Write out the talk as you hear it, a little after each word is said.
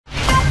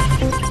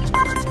A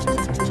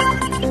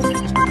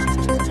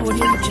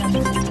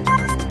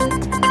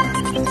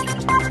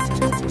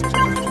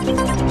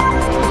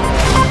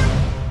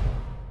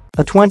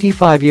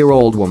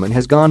 25-year-old woman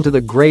has gone to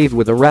the grave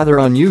with a rather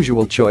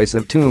unusual choice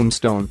of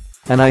tombstone,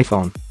 an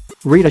iPhone.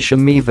 Rita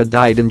Shameeva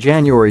died in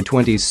January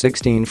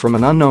 2016 from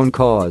an unknown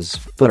cause,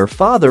 but her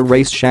father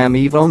Rais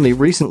Shameev only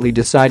recently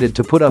decided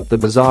to put up the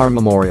bizarre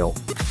memorial.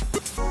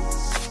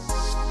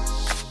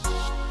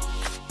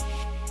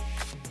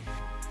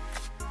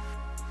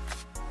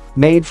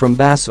 Made from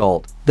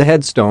basalt, the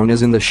headstone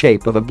is in the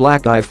shape of a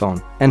black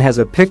iPhone and has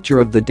a picture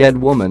of the dead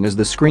woman as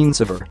the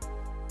screensaver.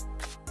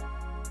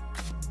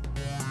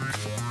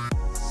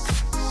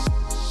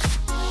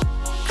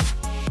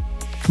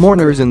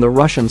 Mourners in the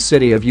Russian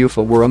city of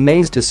Ufa were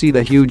amazed to see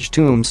the huge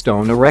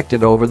tombstone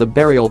erected over the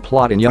burial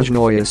plot in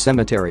Yuzhnoye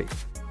cemetery.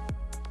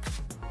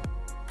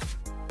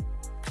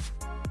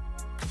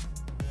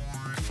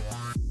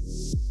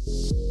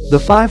 The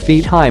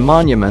 5-feet-high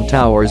monument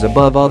towers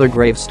above other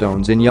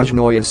gravestones in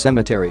Yuzhnoye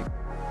cemetery.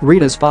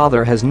 Rita's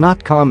father has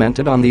not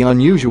commented on the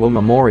unusual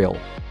memorial.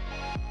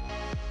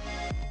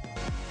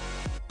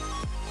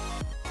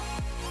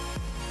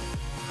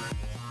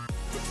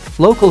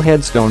 Local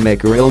headstone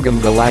maker Ilgam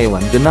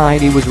Galliulin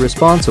denied he was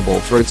responsible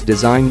for its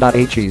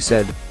design.He. He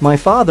said, "My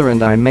father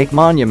and I make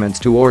monuments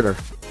to order.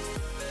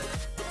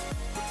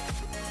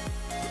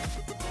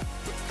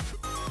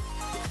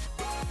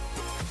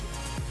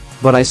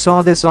 But I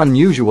saw this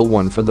unusual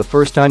one for the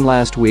first time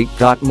last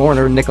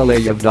week.Mourner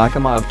Nikolay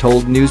Yevdokimov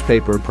told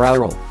newspaper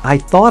ProUral, "I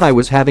thought I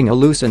was having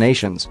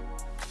hallucinations.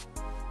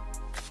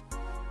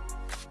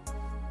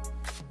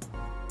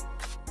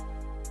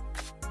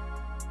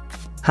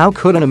 How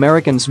could an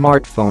American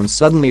smartphone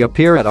suddenly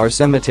appear at our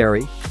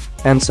cemetery?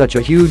 And such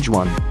a huge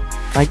one.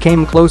 I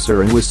came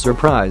closer and was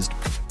surprised.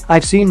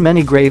 I've seen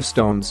many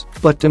gravestones,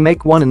 but to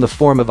make one in the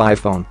form of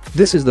iPhone,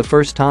 this is the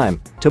first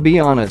time, to be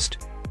honest."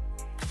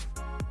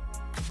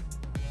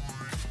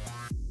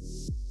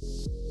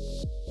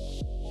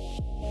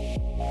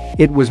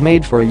 It was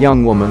made for a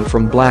young woman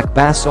from black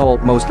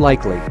basalt most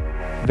likely.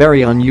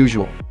 Very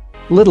unusual.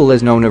 Little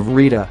is known of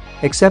Rita,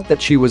 except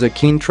that she was a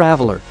keen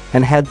traveler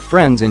and had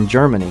friends in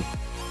Germany.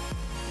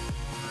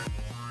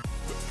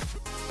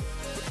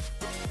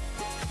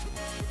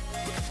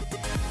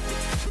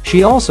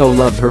 She also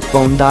loved her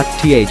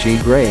phone.The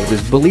grave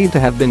is believed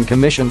to have been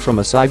commissioned from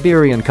a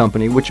Siberian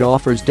company which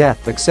offers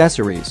death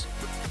accessories.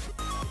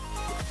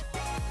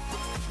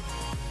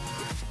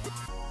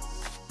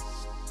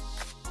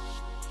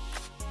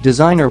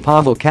 Designer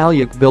Pavel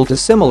Kalyuk built a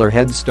similar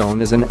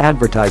headstone as an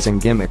advertising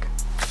gimmick.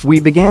 "We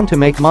began to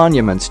make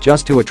monuments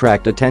just to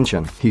attract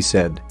attention," he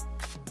said.